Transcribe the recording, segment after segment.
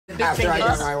after I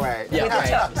go my way.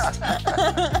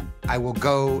 Yeah. I will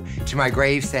go to my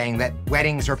grave saying that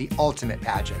weddings are the ultimate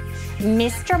pageant.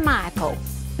 Mr. Michael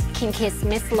can kiss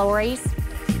Miss Lori's.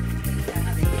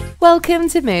 Welcome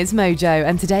to MsMojo,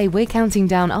 and today we're counting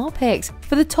down our picks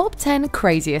for the top 10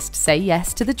 craziest say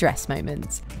yes to the dress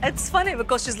moments. It's funny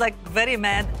because she's like very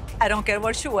mad. I don't care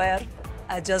what she wear.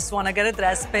 I just want to get a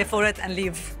dress, pay for it, and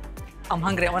leave. I'm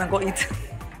hungry. I want to go eat.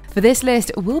 For this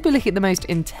list, we'll be looking at the most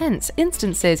intense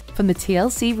instances from the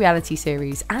TLC reality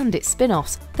series and its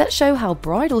spin-offs that show how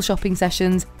bridal shopping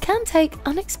sessions can take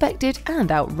unexpected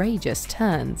and outrageous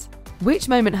turns. Which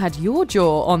moment had your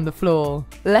jaw on the floor?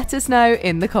 Let us know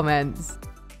in the comments.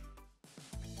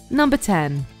 Number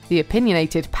 10. The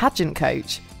opinionated pageant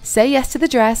coach. Say yes to the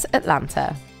dress,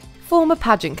 Atlanta. Former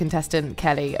pageant contestant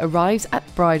Kelly arrives at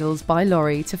Bridals by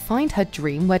Lori to find her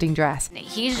dream wedding dress.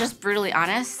 He's just brutally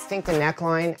honest. I think the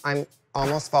neckline, I'm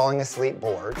almost falling asleep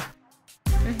bored.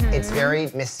 It's very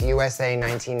Miss USA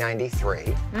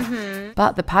 1993.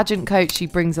 But the pageant coach she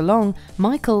brings along,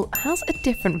 Michael, has a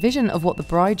different vision of what the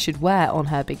bride should wear on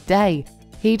her big day.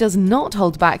 He does not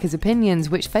hold back his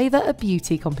opinions, which favour a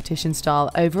beauty competition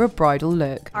style over a bridal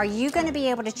look. Are you going to be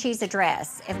able to choose a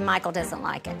dress if Michael doesn't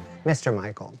like it? Mr.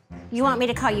 Michael. You want me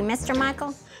to call you Mr.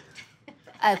 Michael?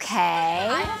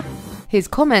 Okay. His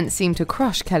comments seem to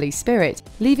crush Kelly's spirit,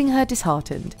 leaving her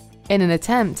disheartened. In an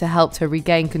attempt to help her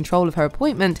regain control of her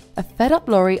appointment, a fed-up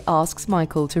Lori asks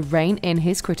Michael to rein in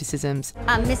his criticisms.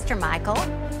 Mr. Michael,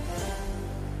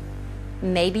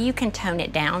 maybe you can tone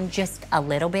it down just a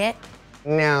little bit?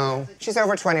 No, she's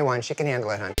over 21. She can handle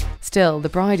it, hon. Still, the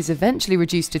bride is eventually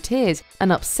reduced to tears,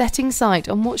 an upsetting sight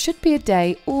on what should be a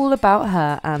day all about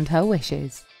her and her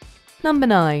wishes. Number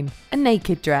 9. A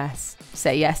naked dress.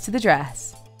 Say yes to the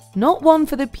dress. Not one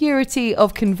for the purity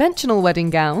of conventional wedding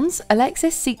gowns,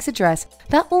 Alexis seeks a dress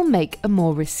that will make a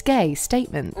more risque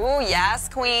statement. Ooh, yes,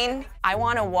 queen. I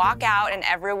want to walk out and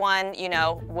everyone,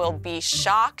 will be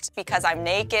shocked because I'm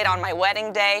naked on my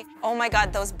wedding day. Oh my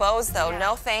God, those bows though,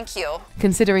 no thank you.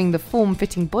 Considering the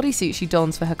form-fitting bodysuit she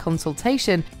dons for her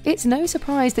consultation, it's no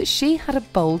surprise that she had a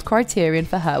bold criterion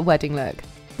for her wedding look.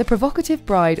 The provocative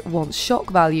bride wants shock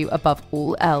value above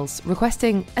all else,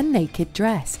 requesting a naked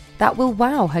dress that will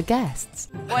wow her guests.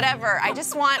 Whatever, I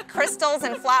just want crystals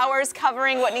and flowers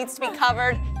covering what needs to be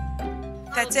covered.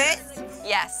 That's it?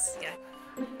 Yes.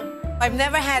 I've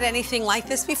never had anything like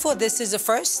this before. This is a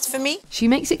first for me. She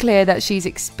makes it clear that she's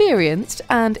experienced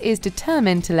and is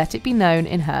determined to let it be known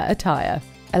in her attire.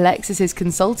 Alexis's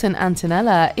consultant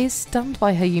Antonella is stunned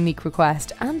by her unique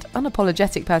request and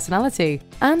unapologetic personality,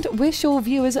 and we're sure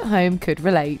viewers at home could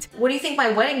relate. What do you think my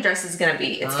wedding dress is gonna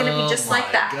be? It's gonna be just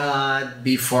like that. Oh my God,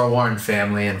 be forewarned,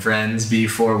 family and friends, be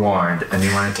forewarned,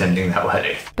 anyone attending that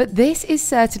wedding. But this is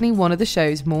certainly one of the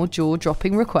show's more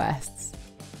jaw-dropping requests.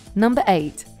 Number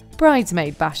 8.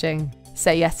 Bridesmaid bashing.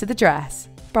 Say yes to the dress.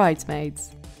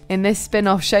 Bridesmaids. In this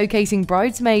spin-off showcasing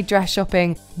bridesmaid dress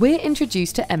shopping, we're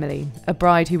introduced to Emily, a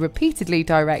bride who repeatedly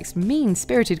directs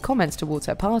mean-spirited comments towards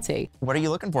her party. What are you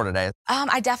looking for today?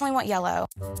 I definitely want yellow.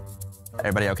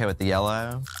 Everybody okay with the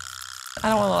yellow? I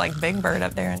don't want to look like Big Bird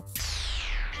up there.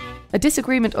 A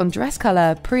disagreement on dress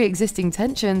colour, pre-existing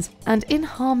tensions, and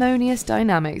inharmonious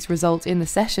dynamics result in the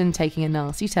session taking a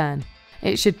nasty turn.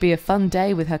 It should be a fun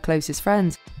day with her closest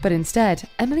friends, but instead,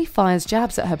 Emily fires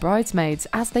jabs at her bridesmaids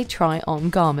as they try on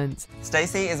garments.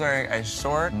 Stacy is wearing a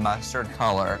short mustard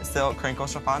color silk crinkle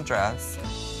chiffon dress.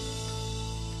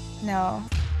 No.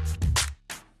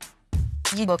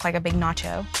 You look like a big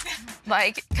nacho,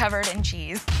 like covered in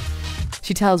cheese.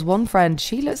 She tells one friend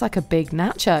she looks like a big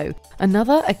nacho,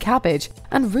 another a cabbage,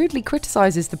 and rudely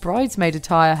criticises the bridesmaid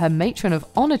attire her matron of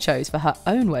honour chose for her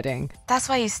own wedding. That's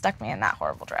why you stuck me in that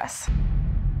horrible dress.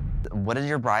 What did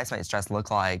your bridesmaid's dress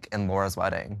look like in Laura's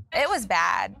wedding? It was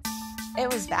bad.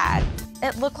 It was bad.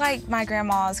 It looked like my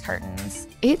grandma's curtains.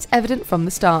 It's evident from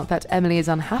the start that Emily is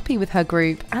unhappy with her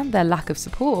group and their lack of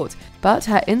support, but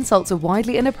her insults are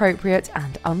widely inappropriate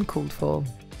and uncalled for.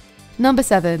 Number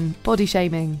 7. Body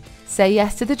shaming. Say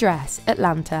yes to the dress,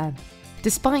 Atlanta.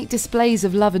 Despite displays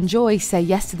of love and joy, Say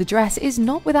Yes to the Dress is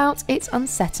not without its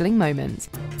unsettling moments.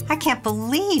 I can't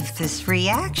believe this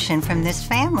reaction from this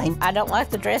family. I don't like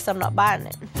the dress, I'm not buying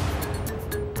it.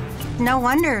 No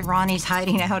wonder Ronnie's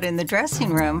hiding out in the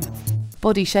dressing room.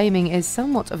 Body shaming is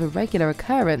somewhat of a regular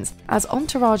occurrence, as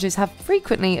entourages have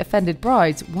frequently offended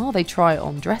brides while they try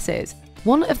on dresses.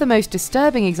 One of the most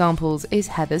disturbing examples is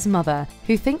Heather's mother,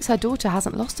 who thinks her daughter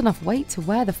hasn't lost enough weight to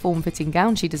wear the form-fitting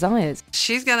gown she desires.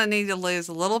 She's gonna need to lose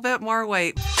a little bit more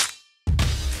weight.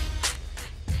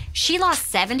 She lost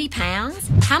 70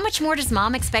 pounds? How much more does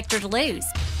Mom expect her to lose?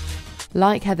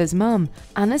 Like Heather's mum,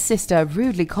 Anna's sister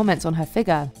rudely comments on her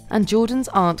figure, and Jordan's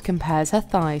aunt compares her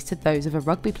thighs to those of a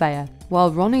rugby player,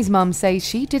 while Ronnie's mum says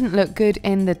she didn't look good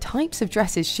in the types of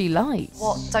dresses she likes.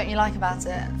 What don't you like about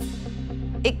it?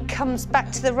 It comes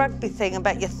back to the rugby thing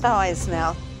about your thighs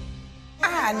now.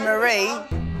 Anne-Marie,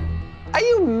 are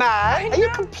you mad? Are you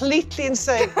completely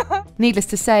insane? Needless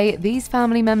to say, these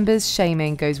family members'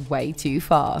 shaming goes way too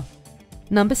far.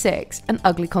 Number 6, an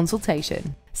ugly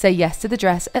consultation. Say yes to the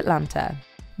dress, Atlanta.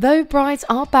 Though brides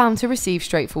are bound to receive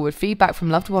straightforward feedback from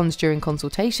loved ones during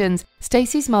consultations,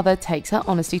 Stacey's mother takes her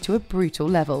honesty to a brutal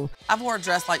level. I've worn a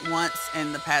dress like once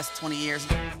in the past 20 years.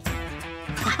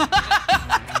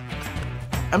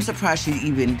 I'm surprised she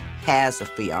even has a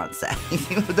fiance,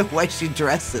 the way she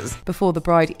dresses. Before the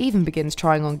bride even begins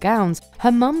trying on gowns,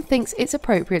 her mum thinks it's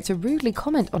appropriate to rudely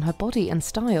comment on her body and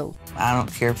style. I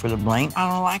don't care for the bling. I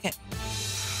don't like it.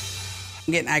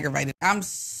 I'm getting aggravated. I'm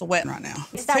sweating right now.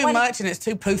 It's too much and it's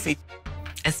too poofy.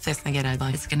 It's just gonna get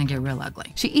ugly. It's gonna get real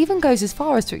ugly. She even goes as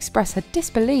far as to express her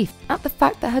disbelief at the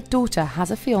fact that her daughter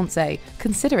has a fiancé,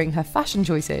 considering her fashion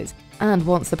choices. And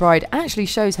once the bride actually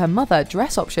shows her mother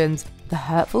dress options, the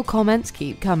hurtful comments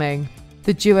keep coming.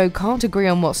 The duo can't agree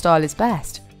on what style is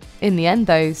best. In the end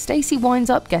though, Stacey winds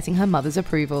up getting her mother's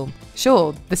approval.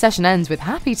 Sure, the session ends with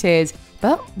happy tears,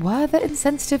 but were the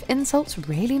insensitive insults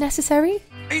really necessary?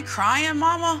 Are you crying,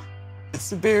 Mama?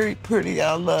 It's very pretty,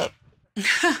 I love.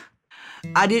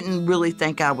 I didn't really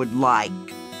think I would like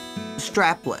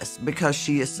strapless because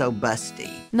she is so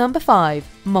busty. Number 5,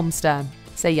 momster.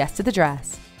 Say yes to the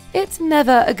dress. It's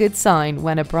never a good sign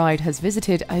when a bride has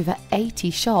visited over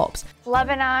 80 shops.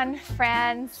 Lebanon,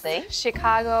 France,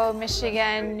 Chicago,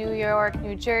 Michigan, New York,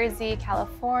 New Jersey,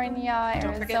 California,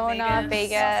 Arizona,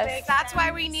 Vegas. That's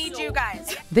why we need you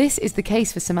guys. This is the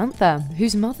case for Samantha,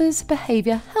 whose mother's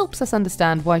behaviour helps us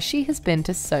understand why she has been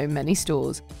to so many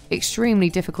stores. Extremely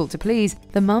difficult to please,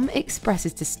 the mum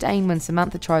expresses disdain when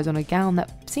Samantha tries on a gown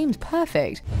that seems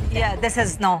perfect. Yeah, this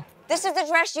is no. This is the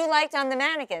dress you liked on the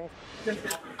mannequin.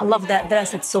 I love that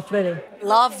dress, it's so pretty.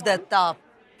 Love that top.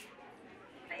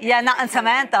 Yeah, not on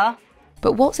Samantha.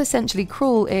 But what's essentially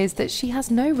cruel is that she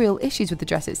has no real issues with the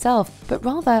dress itself, but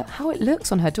rather how it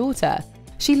looks on her daughter.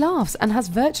 She laughs and has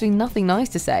virtually nothing nice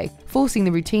to say, forcing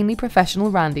the routinely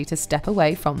professional Randy to step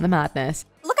away from the madness.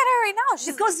 Look at her right now.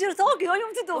 She's because you're talking. What do you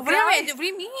want to do? What do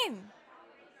you mean?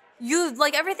 You,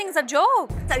 like, everything's a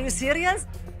joke. Are you serious?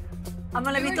 I'm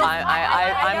gonna be talking.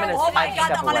 Oh my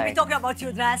God, I'm gonna be talking about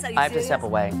your dress. Are you serious? I have to step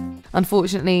away.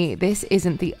 Unfortunately, this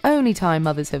isn't the only time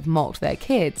mothers have mocked their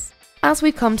kids. As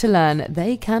we've come to learn,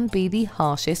 they can be the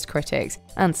harshest critics,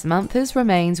 and Samantha's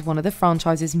remains one of the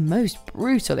franchise's most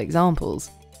brutal examples.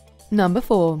 Number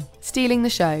 4, stealing the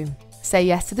show. Say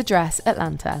yes to the dress,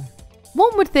 Atlanta.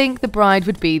 One would think the bride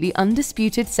would be the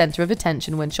undisputed centre of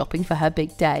attention when shopping for her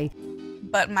big day.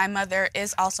 But my mother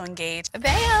is also engaged.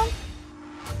 Bam!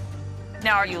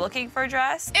 Now, are you looking for a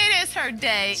dress? It is her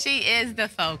day. She is the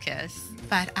focus.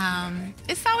 But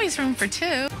it's always room for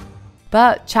two.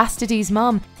 But Chastity's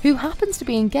mum, who happens to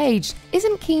be engaged,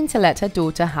 isn't keen to let her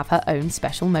daughter have her own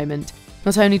special moment.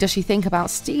 Not only does she think about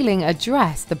stealing a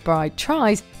dress the bride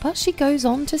tries, but she goes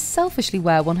on to selfishly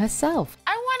wear one herself.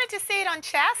 I wanted to see it on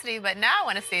Chastity, but now I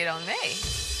want to see it on me.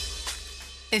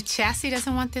 If Chastity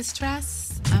doesn't want this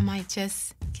dress, I might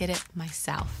just get it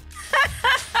myself.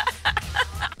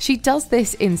 She does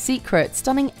this in secret,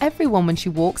 stunning everyone when she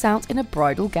walks out in a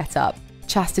bridal getup.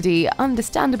 Chastity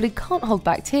understandably can't hold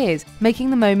back tears, making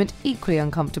the moment equally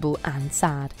uncomfortable and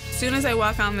sad. As soon as I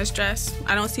walk out in this dress,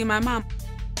 I don't see my mom.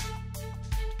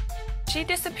 She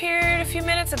disappeared a few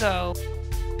minutes ago.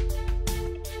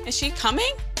 Is she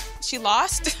coming? Is she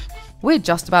lost? We're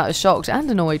just about as shocked and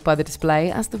annoyed by the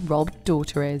display as the robbed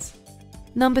daughter is.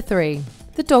 Number 3,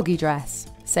 the doggy dress.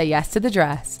 Say yes to the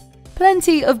dress.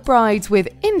 Plenty of brides with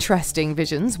interesting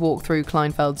visions walk through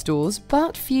Kleinfeld's doors,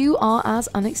 but few are as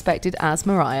unexpected as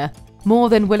Mariah. More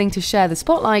than willing to share the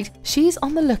spotlight, she's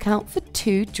on the lookout for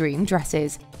 2 dream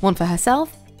dresses, one for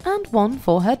herself and one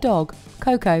for her dog,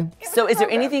 Coco. So is there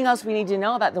anything else we need to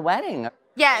know about the wedding?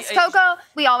 Yes, Coco,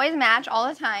 we always match all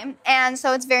the time, and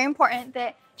so it's very important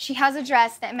that she has a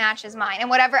dress that matches mine, and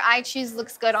whatever I choose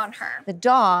looks good on her. The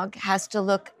dog has to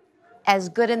look as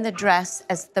good in the dress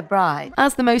as the bride.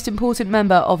 As the most important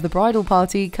member of the bridal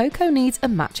party, Coco needs a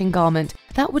matching garment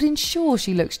that would ensure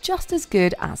she looks just as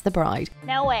good as the bride.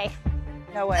 No way.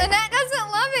 No way. Annette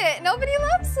doesn't love it. Nobody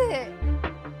loves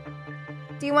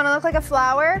it. Do you want to look like a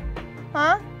flower?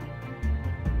 Huh?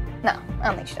 No, I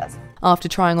don't think she does. After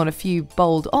trying on a few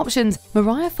bold options,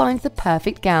 Mariah finds the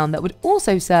perfect gown that would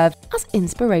also serve as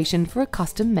inspiration for a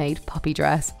custom-made puppy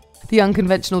dress. The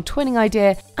unconventional twinning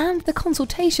idea and the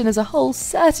consultation as a whole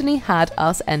certainly had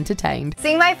us entertained.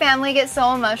 Seeing my family get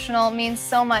so emotional means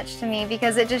so much to me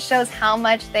because it just shows how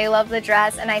much they love the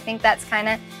dress, and I think that's kind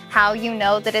of how you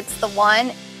know that it's the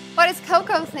one. What does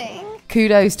Coco think?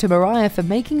 Kudos to Mariah for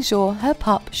making sure her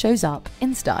pup shows up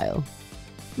in style.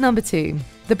 Number 2.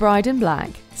 The bride in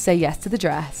black. Say yes to the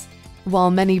dress.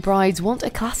 While many brides want a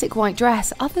classic white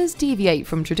dress, others deviate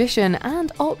from tradition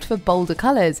and opt for bolder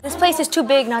colours. This place is too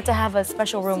big not to have a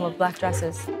special room of black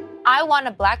dresses. I want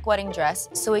a black wedding dress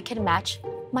so it can match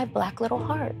my black little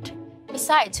heart.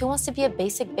 Besides, who wants to be a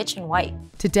basic bitch in white?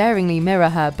 To daringly mirror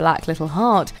her black little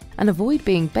heart and avoid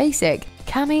being basic,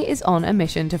 Cami is on a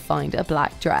mission to find a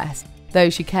black dress.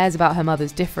 Though she cares about her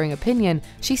mother's differing opinion,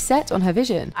 she's set on her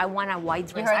vision. I want a white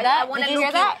dress. You heard that? Did you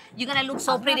hear that? You're gonna look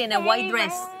so pretty in a white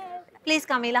dress. Please,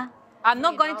 Camila. I'm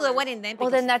not going to the wedding then.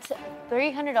 Well, then that's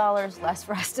 $300 less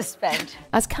for us to spend.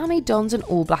 As Cami dons an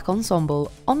all-black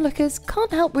ensemble, onlookers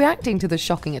can't help reacting to the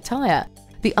shocking attire.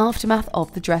 The aftermath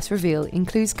of the dress reveal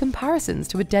includes comparisons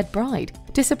to a dead bride,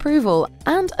 disapproval,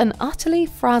 and an utterly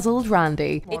frazzled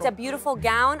Randy. It's a beautiful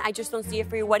gown, I just don't see it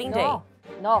for your wedding day.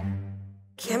 No.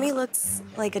 Cami looks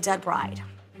like a dead bride.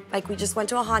 Like we just went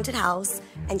to a haunted house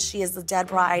and she is the dead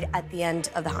bride at the end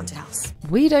of the haunted house.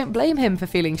 We don't blame him for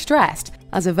feeling stressed,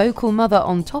 as a vocal mother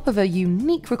on top of a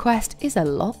unique request is a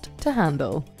lot to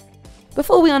handle.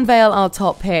 Before we unveil our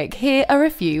top pick, here are a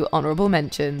few honourable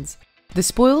mentions. The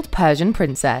spoiled Persian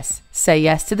princess. Say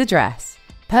yes to the dress.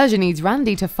 Persia needs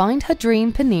Randy to find her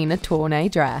dream Panina Tournay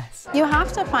dress. You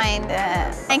have to find it.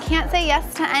 I can't say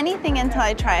yes to anything until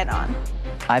I try it on.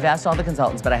 I've asked all the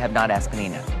consultants, but I have not asked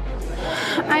Panina.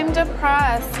 I'm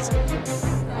depressed.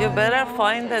 You better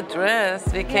find the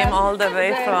dress. We came all the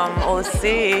way from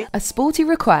OC. A sporty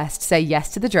request. Say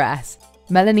yes to the dress.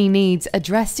 Melanie needs a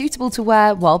dress suitable to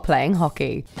wear while playing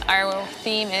hockey. Our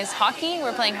theme is hockey.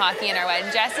 We're playing hockey in our wedding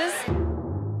dresses.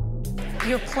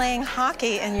 You're playing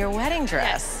hockey in your wedding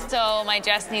dress. Yes. So my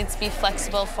dress needs to be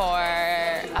flexible for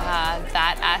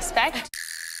that aspect.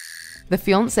 The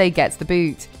fiancé gets the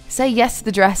boot. Say yes to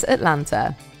the dress,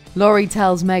 Atlanta. Laurie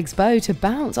tells Meg's beau to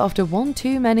bounce after one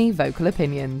too many vocal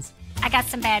opinions. I got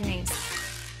some bad news.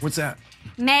 What's that?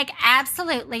 Meg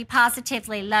absolutely,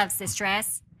 positively loves this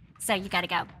dress, so you gotta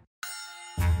go.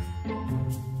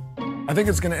 I think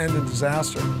it's gonna end in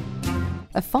disaster.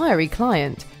 A fiery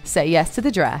client. Say yes to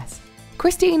the dress.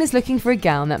 Christine is looking for a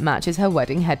gown that matches her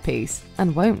wedding headpiece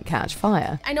and won't catch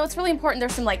fire. I know it's really important.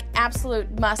 There's some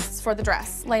absolute musts for the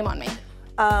dress. Lay 'em on me.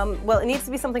 Well, it needs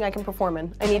to be something I can perform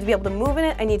in. I need to be able to move in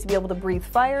it. I need to be able to breathe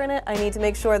fire in it. I need to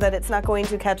make sure that it's not going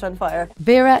to catch on fire.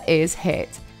 Vera is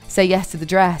hit. Say yes to the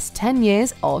dress. 10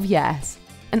 years of yes.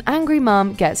 An angry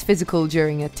mum gets physical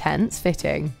during a tense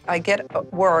fitting. I get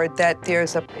word that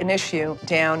there's an issue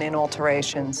down in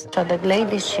alterations. So the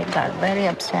lady, she got very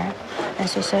upset, and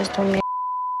she says to me,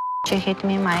 she hit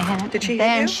me in my head. Did she hit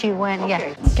Then you? she went,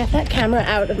 yeah. Get that camera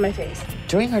out of my face.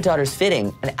 During her daughter's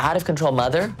fitting, an out-of-control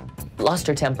mother lost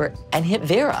her temper and hit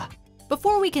Vera.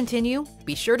 Before we continue,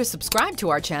 be sure to subscribe to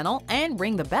our channel and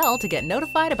ring the bell to get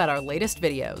notified about our latest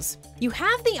videos. You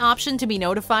have the option to be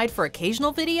notified for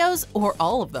occasional videos or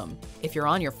all of them. If you're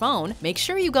on your phone, make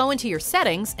sure you go into your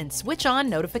settings and switch on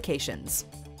notifications.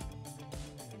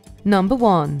 Number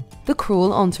 1. The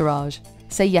cruel entourage.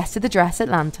 Say yes to the dress,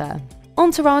 Atlanta.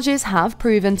 Entourages have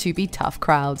proven to be tough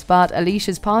crowds, but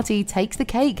Alicia's party takes the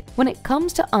cake when it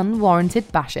comes to unwarranted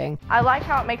bashing. I like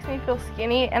how it makes me feel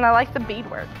skinny, and I like the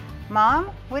beadwork. Mom,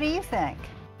 what do you think?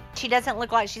 She doesn't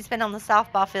look like she's been on the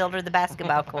softball field or the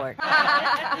basketball court.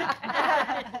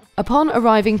 Upon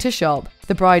arriving to shop,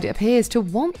 the bride appears to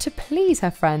want to please her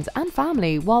friends and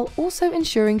family while also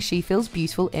ensuring she feels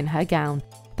beautiful in her gown.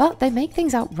 But they make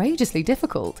things outrageously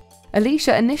difficult.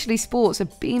 Alicia initially sports a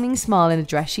beaming smile in a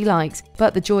dress she likes,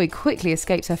 but the joy quickly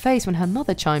escapes her face when her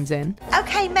mother chimes in.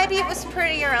 Okay, maybe it was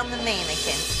prettier on the mannequin.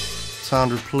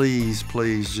 Sandra,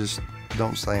 please, just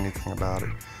don't say anything about it.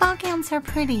 Ball gowns are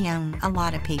pretty on a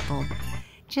lot of people,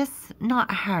 just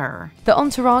not her. The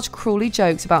entourage cruelly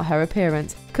jokes about her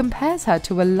appearance, compares her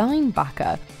to a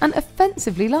linebacker, and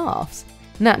offensively laughs.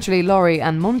 Naturally, Laurie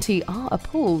and Monty are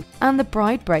appalled, and the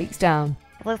bride breaks down.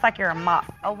 It looks like you're a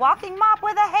mop. A walking mop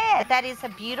with a head. That is a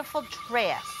beautiful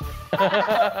dress.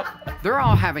 They're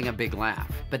all having a big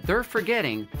laugh, but they're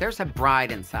forgetting there's a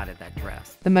bride inside of that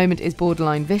dress. The moment is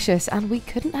borderline vicious, and we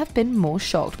couldn't have been more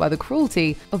shocked by the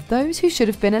cruelty of those who should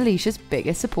have been Alicia's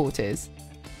biggest supporters.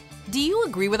 Do you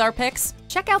agree with our picks?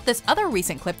 Check out this other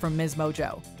recent clip from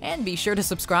MsMojo. And be sure to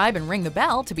subscribe and ring the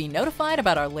bell to be notified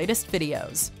about our latest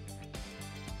videos.